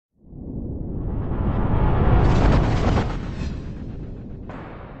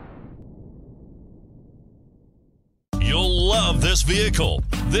this vehicle.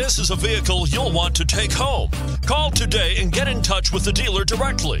 This is a vehicle you'll want to take home. Call today and get in touch with the dealer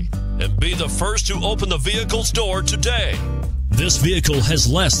directly and be the first to open the vehicle's door today. This vehicle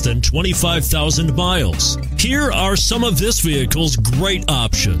has less than 25,000 miles. Here are some of this vehicle's great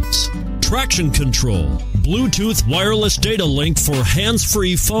options: traction control, Bluetooth wireless data link for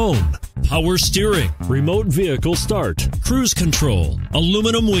hands-free phone, power steering, remote vehicle start, cruise control,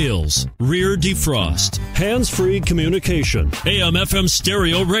 aluminum wheels, rear defrost, hands-free communication, AM/FM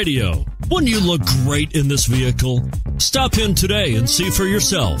stereo radio. Wouldn't you look great in this vehicle? Stop in today and see for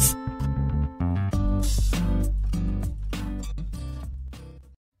yourself.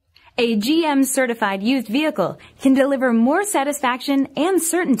 A GM-certified used vehicle can deliver more satisfaction and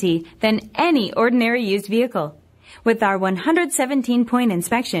certainty than any ordinary used vehicle. With our 117-point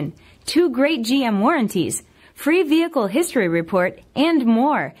inspection, 2 great GM warranties, free vehicle history report, and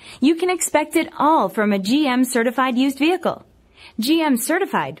more, you can expect it all from a GM-certified used vehicle.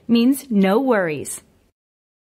 GM-certified means no worries.